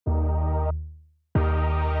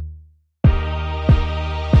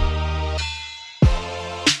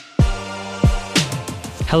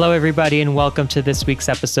Hello, everybody, and welcome to this week's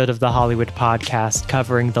episode of the Hollywood Podcast,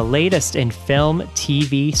 covering the latest in film,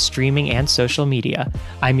 TV, streaming, and social media.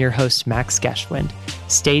 I'm your host, Max Geschwind.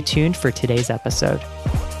 Stay tuned for today's episode.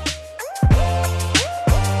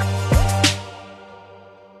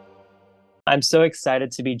 I'm so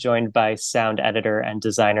excited to be joined by sound editor and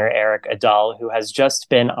designer Erik Aadahl, who has just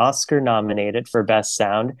been Oscar nominated for Best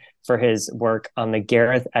Sound for his work on the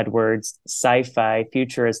Gareth Edwards sci-fi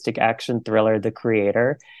futuristic action thriller, The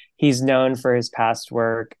Creator. He's known for his past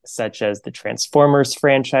work, such as the Transformers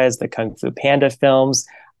franchise, the Kung Fu Panda films,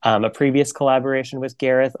 a previous collaboration with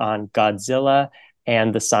Gareth on Godzilla,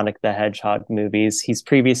 and the Sonic the Hedgehog movies. He's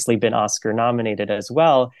previously been Oscar nominated as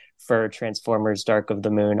well for Transformers Dark of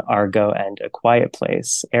the Moon, Argo, and A Quiet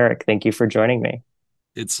Place. Erik, thank you for joining me.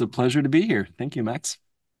 It's a pleasure to be here. Thank you, Max.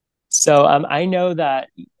 So I know that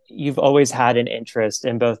you've always had an interest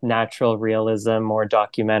in both natural realism or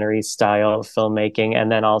documentary style filmmaking,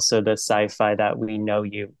 and then also the sci-fi that we know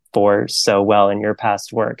you for so well in your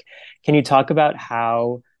past work. Can you talk about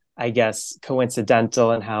how, I guess,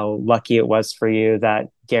 coincidental and how lucky it was for you that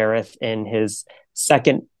Gareth, in his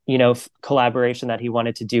second, collaboration that he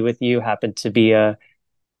wanted to do with you, happened to be a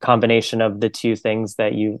combination of the two things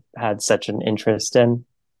that you had such an interest in?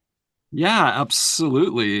 Yeah,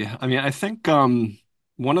 absolutely. I mean, I think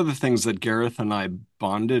one of the things that Gareth and I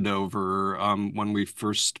bonded over when we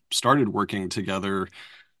first started working together,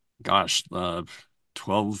 gosh,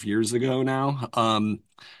 12 years ago now,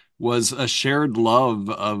 was a shared love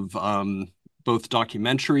of both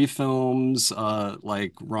documentary films,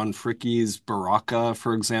 like Ron Fricke's Baraka,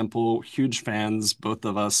 for example. Huge fans, both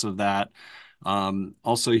of us, of that.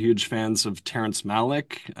 Also huge fans of Terrence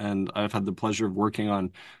Malick, and I've had the pleasure of working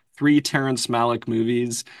on three Terrence Malick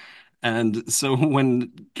movies. And so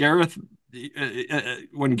when Gareth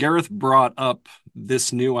brought up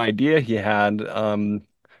this new idea he had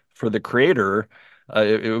for the creator,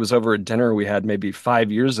 it was over a dinner we had maybe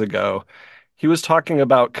 5 years ago. He was talking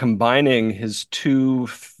about combining his two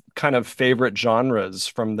kind of favorite genres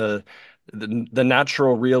from the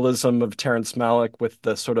natural realism of Terrence Malick with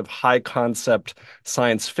the sort of high concept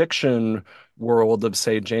science fiction world of,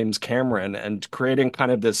 say, James Cameron, and creating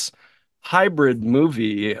kind of this hybrid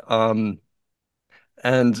movie. And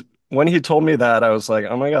when he told me that, I was like,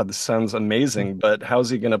 oh my God, this sounds amazing, but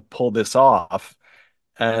how's he going to pull this off?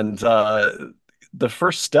 And the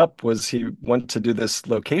first step was he went to do this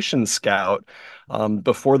location scout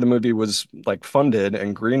before the movie was like funded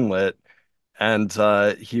and greenlit. And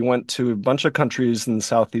he went to a bunch of countries in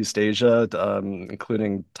Southeast Asia,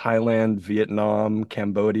 including Thailand, Vietnam,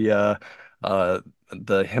 Cambodia,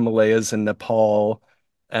 the Himalayas and Nepal,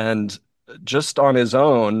 and just on his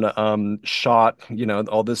own, shot,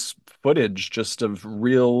 all this footage just of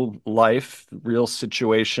real life, real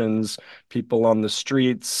situations, people on the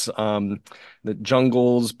streets, the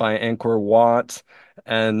jungles by Angkor Wat.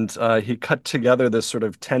 And he cut together this sort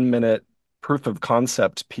of 10-minute proof of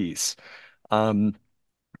concept piece. Um,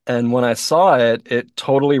 and when I saw it, it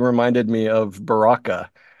totally reminded me of Baraka.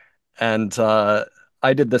 And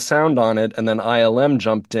I did the sound on it, and then ILM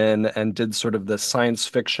jumped in and did sort of the science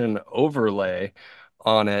fiction overlay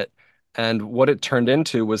on it. And what it turned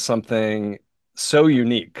into was something so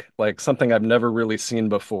unique, like something I've never really seen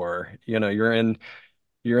before. You're in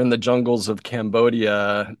the jungles of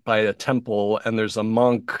Cambodia by a temple, and there's a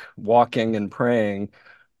monk walking and praying,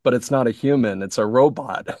 but it's not a human, it's a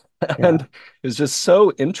robot. Yeah. And it's just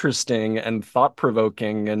so interesting and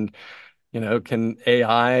thought-provoking. And, can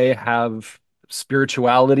AI have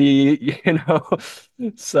spirituality,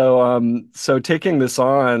 So taking this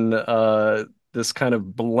on, this kind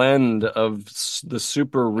of blend of the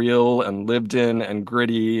super real and lived in and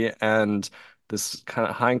gritty and this kind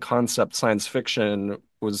of high concept science fiction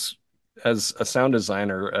was, as a sound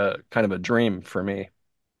designer, kind of a dream for me.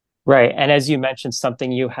 Right. And as you mentioned,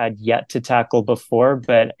 something you had yet to tackle before,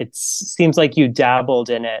 but it seems like you dabbled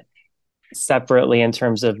in it separately in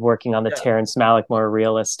terms of working on the Yeah. Terrence Malick more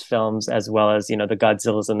realist films, as well as, the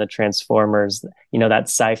Godzillas and the Transformers, that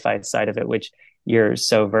sci-fi side of it, which you're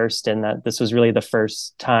so versed in, that this was really the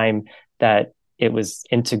first time that it was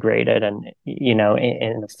integrated and, in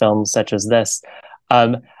a film such as this.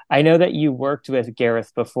 Um, I know that you worked with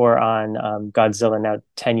Gareth before on Godzilla now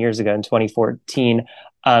 10 years ago in 2014.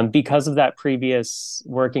 Because of that previous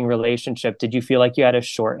working relationship, did you feel like you had a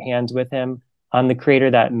shorthand with him on the creator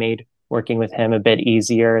that made working with him a bit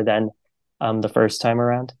easier than the first time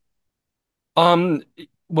around? Um,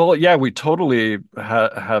 well, yeah, we totally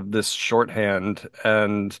have this shorthand,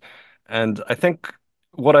 and I think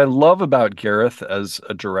what I love about Gareth as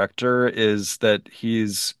a director is that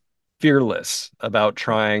he's fearless about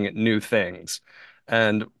trying new things.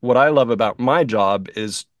 And what I love about my job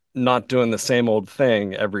is not doing the same old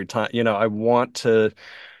thing every time. I want to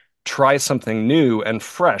try something new and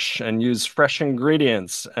fresh and use fresh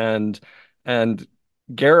ingredients. And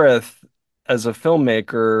Gareth, as a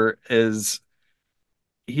filmmaker, is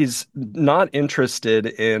he's not interested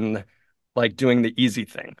in like doing the easy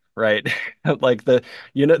thing, right? Like the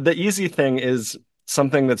easy thing is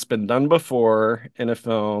something that's been done before in a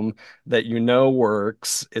film that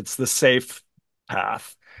works. It's the safe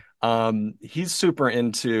path. He's super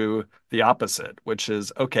into the opposite, which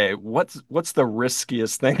is okay, what's the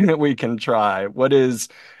riskiest thing that we can try?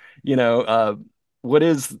 You know, uh, what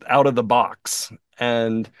is out of the box?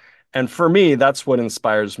 And for me, that's what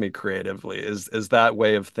inspires me creatively is that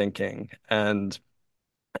way of thinking. And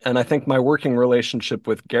I think my working relationship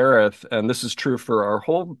with Gareth, and this is true for our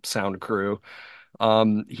whole sound crew,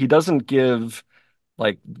 he doesn't give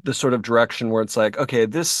like the sort of direction where it's like, okay,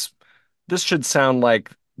 this should sound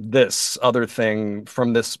like this other thing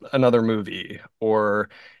from this another movie, or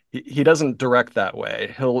he doesn't direct that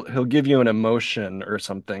way. He'll give you an emotion or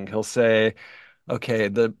something. He'll say, okay,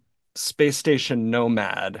 the space station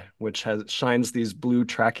Nomad, which has shines these blue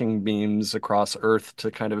tracking beams across Earth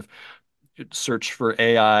to kind of search for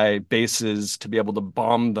AI bases to be able to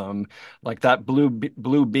bomb them. Like that blue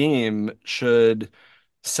beam should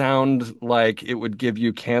sound like it would give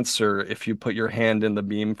you cancer if you put your hand in the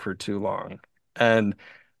beam for too long. And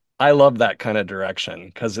I love that kind of direction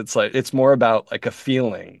because it's like it's more about like a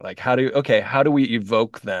feeling. Like how do we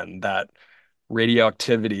evoke then that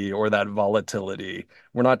radioactivity or that volatility?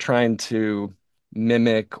 We're not trying to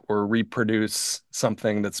mimic or reproduce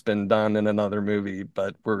something that's been done in another movie,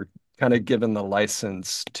 but we're kind of given the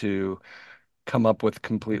license to come up with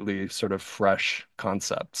completely sort of fresh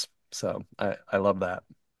concepts. So I love that.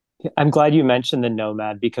 I'm glad you mentioned the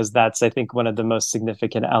Nomad because that's, I think, one of the most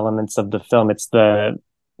significant elements of the film. It's the,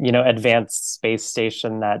 advanced space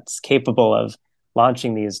station that's capable of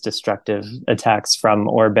launching these destructive attacks from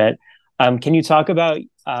orbit. Can you talk about,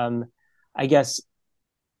 I guess,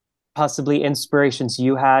 possibly inspirations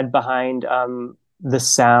you had behind the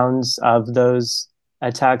sounds of those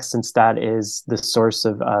attacks, since that is the source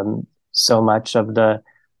of so much of the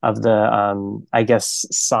I guess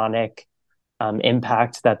sonic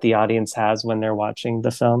impact that the audience has when they're watching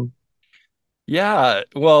the film. Yeah,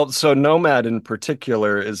 well, so Nomad in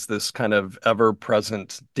particular is this kind of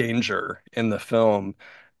ever-present danger in the film.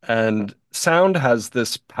 And sound has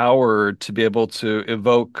this power to be able to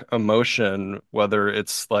evoke emotion, whether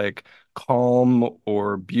it's like calm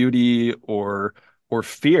or beauty or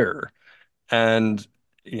fear. And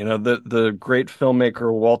the great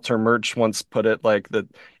filmmaker Walter Murch once put it like that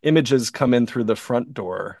images come in through the front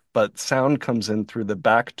door, but sound comes in through the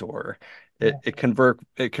back door. It can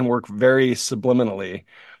work very subliminally.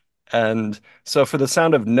 And so for the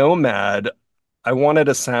sound of Nomad, I wanted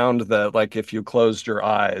a sound that like if you closed your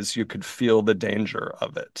eyes, you could feel the danger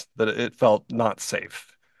of it, that it felt not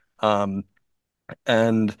safe.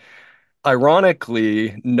 And ironically,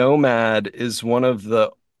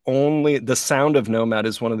 the sound of Nomad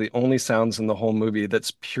is one of the only sounds in the whole movie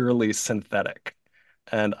that's purely synthetic.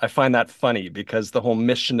 And I find that funny because the whole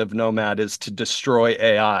mission of Nomad is to destroy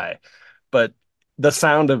AI, but the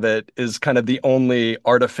sound of it is kind of the only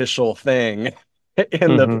artificial thing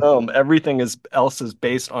in the Hmm. film. Else is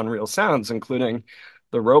based on real sounds, including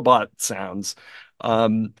the robot sounds.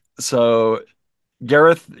 So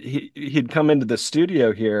Gareth, he'd come into the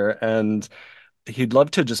studio here and he'd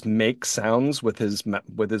love to just make sounds with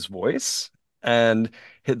his voice. And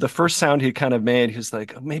the first sound he kind of made, he's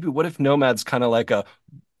like, "Oh, maybe what if Nomad's kind of like a,"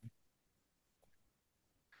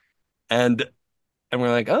 and and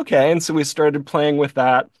we're like, okay. And so we started playing with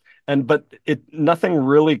that. But nothing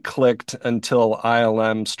really clicked until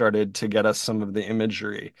ILM started to get us some of the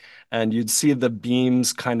imagery. And you'd see the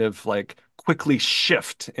beams kind of like quickly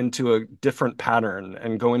shift into a different pattern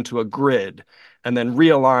and go into a grid and then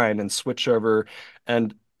realign and switch over.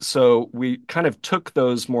 And so we kind of took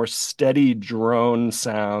those more steady drone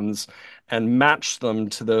sounds and matched them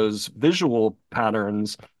to those visual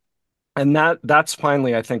patterns, and that's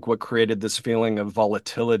finally, I think, what created this feeling of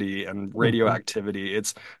volatility and Hmm. radioactivity.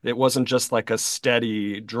 It wasn't just like a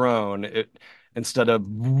steady drone. It instead of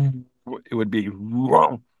it would be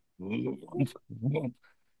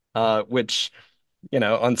which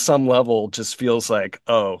on some level just feels like,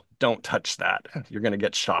 oh, don't touch that. You're gonna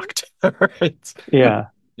get shocked. It's Yeah.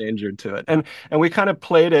 danger to it. And we kind of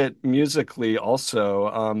played it musically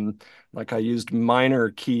also. Like I used minor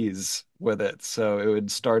keys with it. So it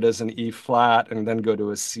would start as an E flat and then go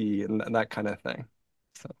to a C and that kind of thing.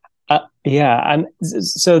 So Yeah,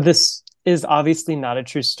 so this. is obviously not a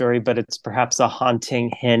true story, but it's perhaps a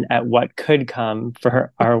haunting hint at what could come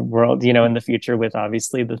for our world, in the future with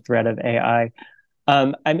obviously the threat of AI.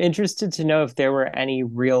 I'm interested to know if there were any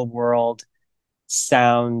real world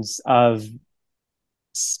sounds of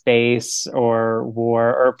space or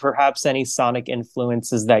war, or perhaps any sonic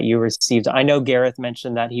influences that you received. I know Gareth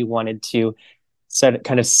mentioned that he wanted to sort of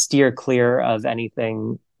kind of steer clear of any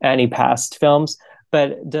past films.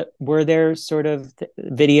 But were there sort of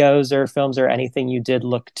videos or films or anything you did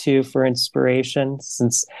look to for inspiration?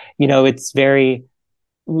 Since, it's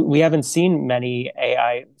we haven't seen many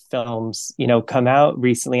AI films, come out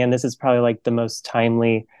recently, and this is probably like the most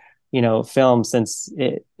timely, film since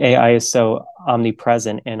AI is so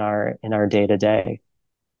omnipresent in our day to day.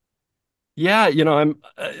 Yeah, I'm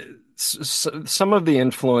some of the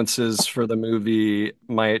influences for the movie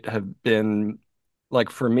might have been, like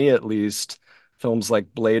for me at least, films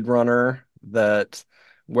like Blade Runner that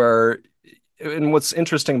where and what's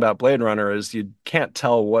interesting about Blade Runner is you can't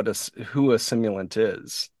tell who a simulant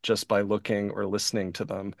is just by looking or listening to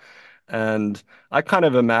them. And I kind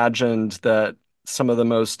of imagined that some of the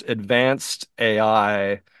most advanced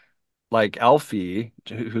AI, like Alfie,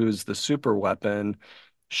 who's the super weapon,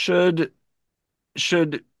 should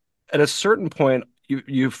should at a certain point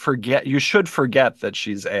you should forget that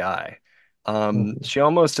she's AI. Mhm. She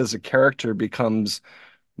almost as a character becomes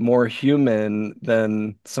more human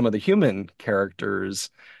than some of the human characters.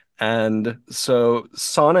 And so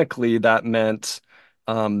sonically, that meant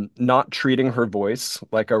not treating her voice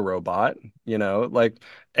like a robot, like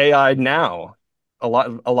AI now, a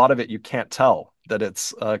lot of it you can't tell that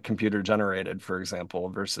it's computer generated, for example,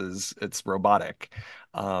 versus it's robotic.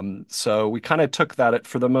 So we kind of took that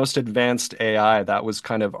for the most advanced AI, that was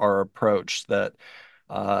kind of our approach that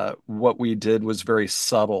what we did was very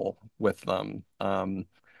subtle with them.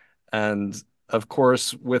 And of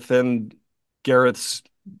course, within Gareth's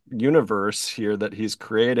universe here that he's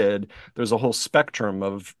created, there's a whole spectrum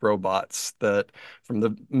of robots that from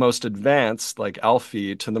the most advanced, like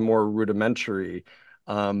Alfie, to the more rudimentary.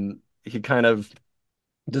 He kind of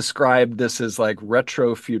described this as like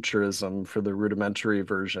retrofuturism for the rudimentary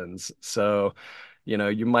versions. So,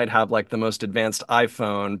 you might have like the most advanced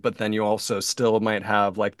iPhone, but then you also still might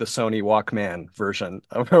have like the Sony Walkman version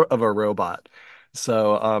of a robot.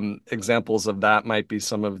 So, examples of that might be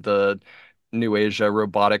some of the New Asia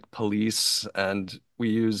robotic police, and we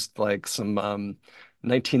used like some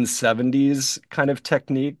 1970s kind of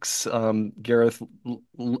techniques. Gareth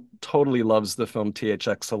totally loves the film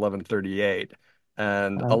THX 1138,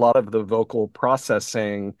 and a Uh, lot of the vocal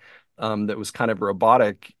processing that was kind of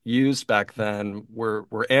robotic used back then were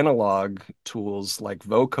analog tools like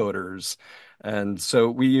vocoders. And so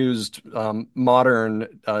we used modern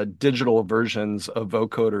digital versions of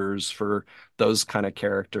vocoders for those kind of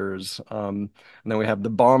characters. And then we have the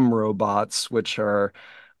bomb robots, which are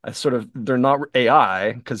they're not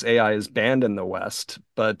AI because AI is banned in the West,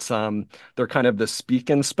 but they're kind of the speak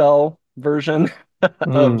and spell version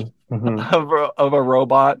of mhm. of a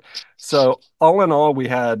robot. So all in all, we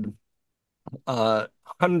had uh,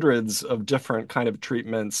 hundreds of different kind of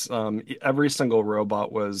treatments. Every single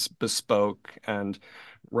robot was bespoke and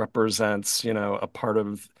represents, a part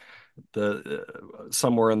of the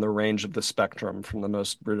somewhere in the range of the spectrum from the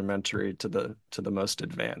most rudimentary to the most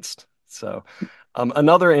advanced. So,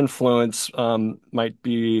 another influence might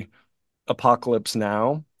be Apocalypse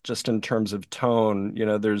Now, just in terms of tone.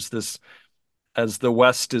 There's this as the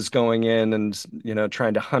West is going in and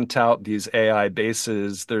trying to hunt out these AI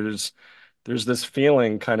bases. There's this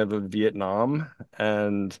feeling kind of Vietnam,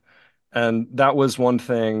 and that was one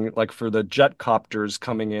thing, like for the jet copters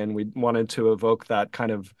coming in, we wanted to evoke that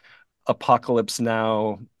kind of Apocalypse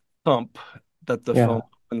Now thump that the film Yeah.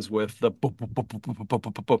 opens with, the boop, boop, boop, boop, boop,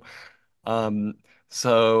 boop, boop, boop. Um,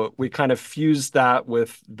 so we kind of fused that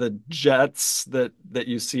with the jets that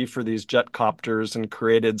you see for these jet copters and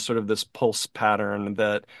created sort of this pulse pattern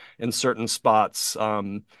that in certain spots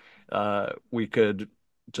we could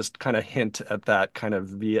just kind of hint at that kind of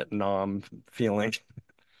Vietnam feeling.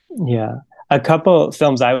 Yeah. A couple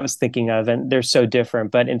films I was thinking of, and they're so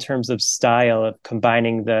different, but in terms of style of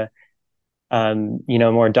combining the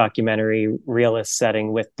more documentary realist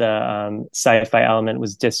setting with the sci-fi element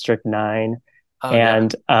was District 9 Oh yeah.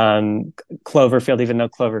 and Cloverfield, even though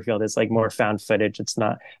Cloverfield is like more found footage, it's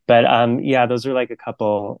not. But yeah, those are like a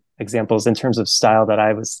couple examples in terms of style that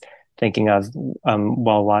I was thinking of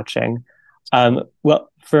while watching.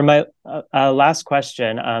 Well, for my last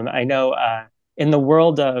question, I know in the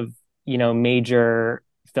world of, major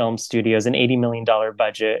film studios, an $80 million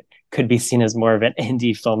budget could be seen as more of an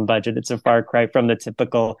indie film budget. It's a far cry from the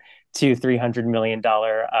typical $200-300 million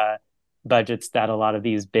budgets that a lot of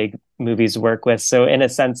these big movies work with. So in a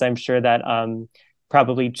sense, I'm sure that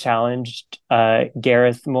probably challenged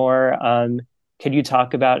Gareth more. Could you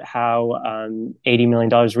talk about how $80 million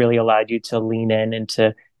really allowed you to lean in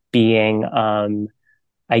into being,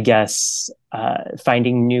 I guess,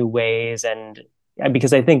 finding new ways and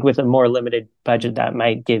because I think with a more limited budget, that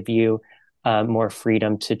might give you more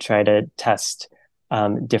freedom to try to test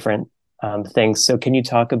different things. So, can you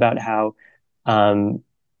talk about um,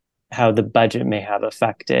 how the budget may have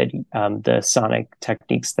affected the sonic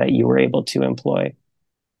techniques that you were able to employ?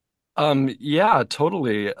 Yeah,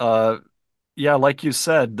 totally. Yeah, like you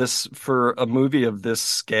said, this for a movie of this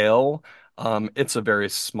scale, it's a very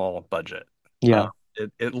small budget. Uh, Yeah.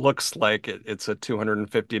 it looks like it's a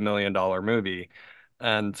 $250 million movie.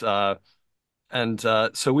 And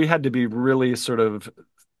so we had to be really sort of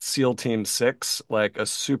SEAL Team Six, like a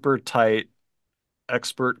super tight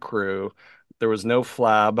expert crew. There was no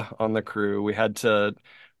flab on the crew. We had to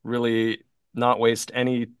really not waste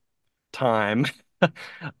any time.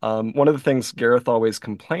 One of the things Gareth always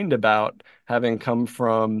complained about, having come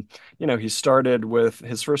from, he started with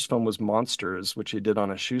his first film was Monsters, which he did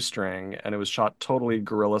on a shoestring, and it was shot totally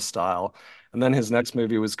guerrilla style. And then his next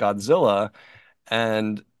movie was Godzilla,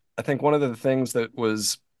 and I think one of the things that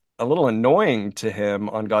was a little annoying to him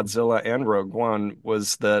on Godzilla and Rogue One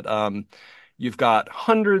was that you've got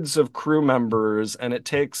hundreds of crew members and it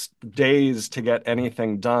takes days to get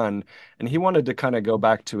anything done. And he wanted to kind of go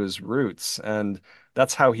back to his roots. And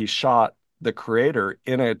that's how he shot The Creator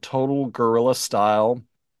in a total guerrilla style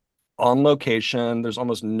on location. There's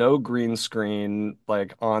almost no green screen,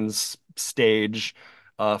 like on stage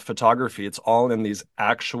photography. It's all in these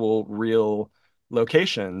actual real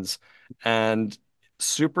locations and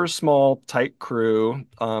super small, tight crew.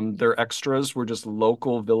 Their extras were just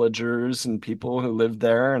local villagers and people who lived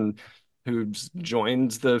there and who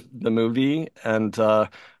joined the movie. And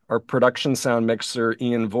our production sound mixer,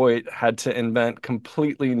 Ian Voigt, had to invent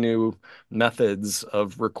completely new methods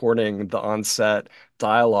of recording the on-set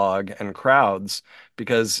dialogue and crowds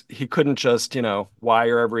because he couldn't just,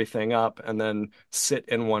 wire everything up and then sit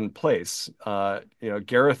in one place.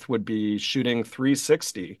 Gareth would be shooting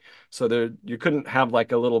 360. So there you couldn't have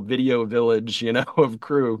like a little video village, of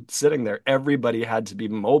crew sitting there. Everybody had to be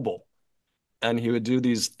mobile and he would do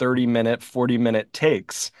these 30-minute, 40-minute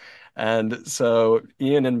takes. And so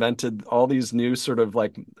Ian invented all these new sort of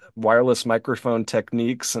like wireless microphone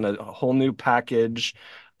techniques and a whole new package,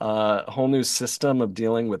 a whole new system of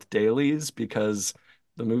dealing with dailies because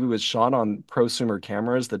the movie was shot on prosumer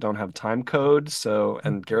cameras that don't have time code. So,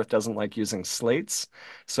 and Gareth doesn't like using slates.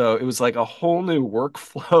 So it was like a whole new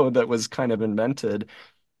workflow that was kind of invented.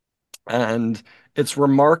 And it's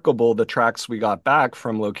remarkable the tracks we got back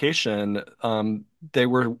from location. They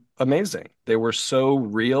were amazing. They were so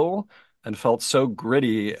real and felt so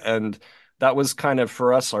gritty. And that was kind of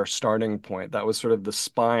for us our starting point. That was sort of the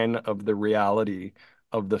spine of the reality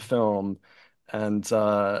of the film. And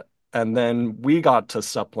and then we got to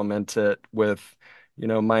supplement it with,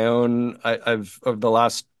 my own I've over the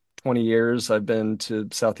last 20 years, I've been to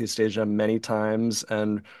Southeast Asia many times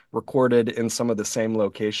and recorded in some of the same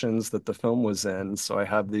locations that the film was in. So I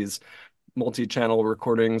have these multi-channel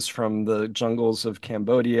recordings from the jungles of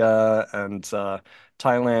Cambodia and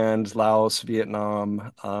Thailand, Laos,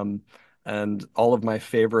 Vietnam, and all of my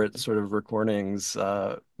favorite sort of recordings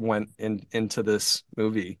went into this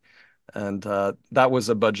movie. And that was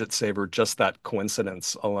a budget saver, just that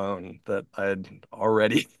coincidence alone that I'd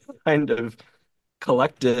already kind of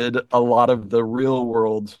collected a lot of the real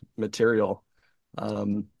world material.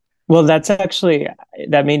 Um, Well, that's actually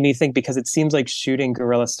that made me think because it seems like shooting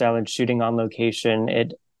guerrilla style and shooting on location,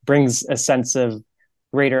 it brings a sense of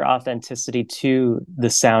greater authenticity to the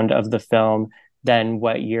sound of the film than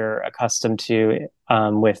what you're accustomed to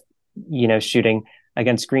with, shooting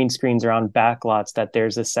against green screens or on backlots, that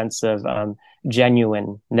there's a sense of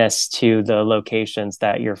genuineness to the locations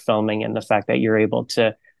that you're filming and the fact that you're able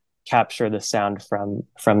to capture the sound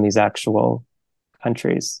from these actual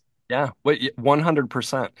countries. yeah,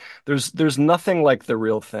 100%. There's nothing like the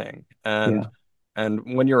real thing. And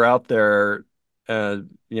Yeah. when you're out there in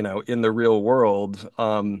the real world,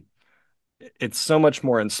 it's so much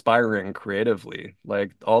more inspiring creatively.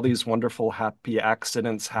 Like all these wonderful happy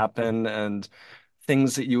accidents happen and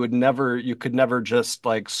things that you could never just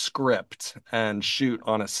like script and shoot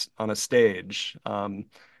on a stage.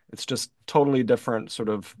 It's just totally different sort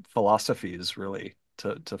of philosophies really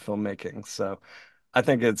to filmmaking. So I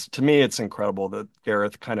think to me it's incredible that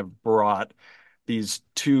Gareth kind of brought these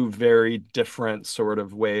two very different sort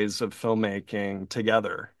of ways of filmmaking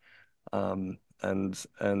together. and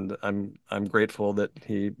I'm grateful that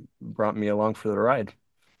he brought me along for the ride.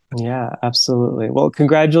 Yeah, absolutely. Well,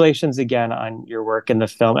 congratulations again on your work in the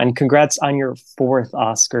film, and congrats on your fourth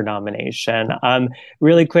Oscar nomination.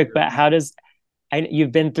 Really quick, but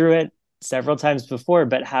you've been through it several times before,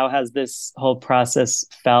 but how has this whole process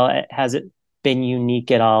felt? Has it been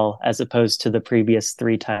unique at all as opposed to the previous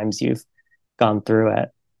three times you've gone through it?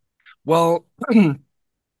 Well,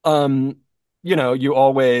 um, you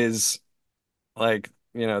always like,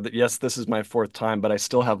 that yes, this is my fourth time, but I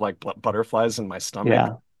still have like butterflies in my stomach.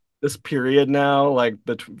 Yeah, This period now, like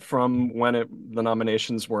from when the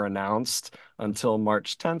nominations were announced until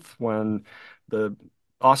March 10th, when the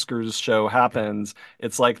Oscars show happens,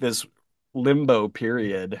 it's like this limbo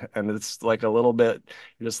period, and it's like a little bit,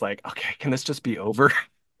 you're just like, okay, can this just be over?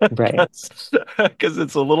 right. Because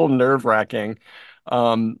it's a little nerve-wracking.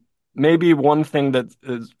 Um, Maybe one thing that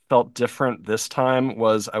felt different this time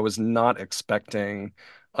was I was not expecting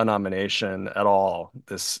a nomination at all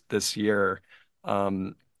this year.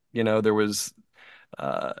 Um, there was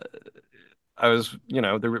uh I was,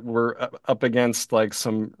 there were up against like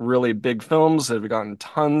some really big films that have gotten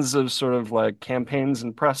tons of sort of like campaigns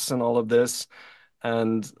and press and all of this.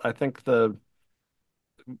 And I think the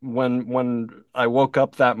when I woke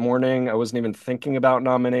up that morning, I wasn't even thinking about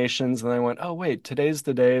nominations, and I went, "Oh wait, today's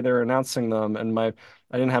the day they're announcing them." And I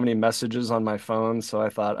didn't have any messages on my phone, so I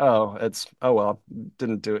thought, "Oh, oh well,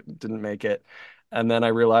 didn't make it." And then I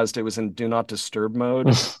realized it was in do not disturb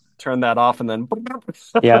mode. Turned that off, and then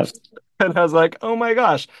Yeah. and I was like, "Oh my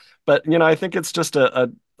gosh!" But I think it's just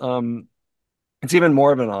it's even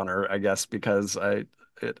more of an honor, I guess, because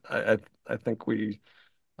it I think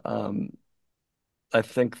um I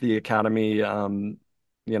think the Academy,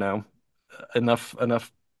 you know, enough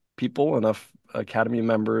people, enough Academy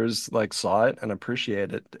members like saw it and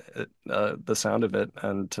appreciated the sound of it,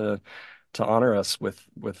 and to honor us with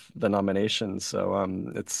the nomination. So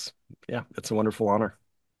it's a wonderful honor.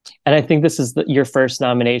 And I think this is your first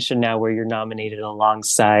nomination now where you're nominated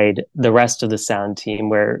alongside the rest of the sound team,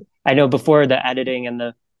 where I know before the editing and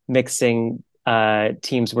the mixing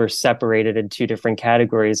teams were separated in two different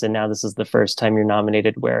categories. And now this is the first time you're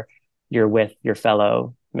nominated where you're with your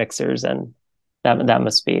fellow mixers. And that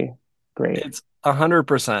must be great. It's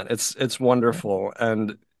 100%. It's wonderful.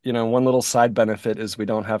 And one little side benefit is we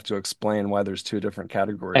don't have to explain why there's two different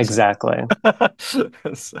categories. Exactly.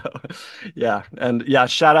 So, yeah, and yeah,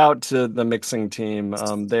 shout out to the mixing team.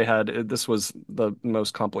 This was the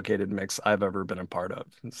most complicated mix I've ever been a part of.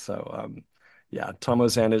 So, yeah, Tomo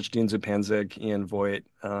Zanic, Dean Zupanzik, Ian Voigt,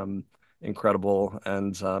 incredible,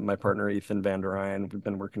 and my partner Ethan Van der Ryan. We've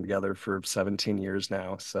been working together for 17 years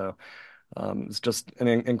now. So, it's just an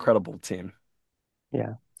incredible team.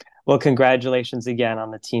 Yeah. Well, congratulations again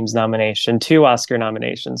on the team's nomination, two Oscar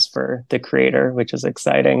nominations for The Creator, which is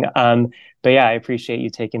exciting. But yeah, I appreciate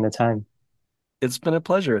you taking the time. It's been a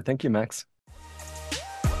pleasure. Thank you, Max.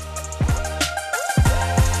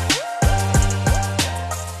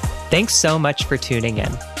 Thanks so much for tuning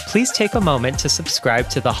in. Please take a moment to subscribe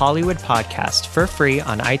to the Hollywood Podcast for free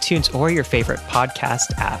on iTunes or your favorite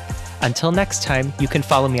podcast app. Until next time, you can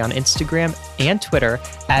follow me on Instagram and Twitter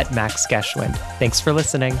at Max Geschwind. Thanks for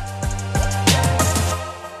listening.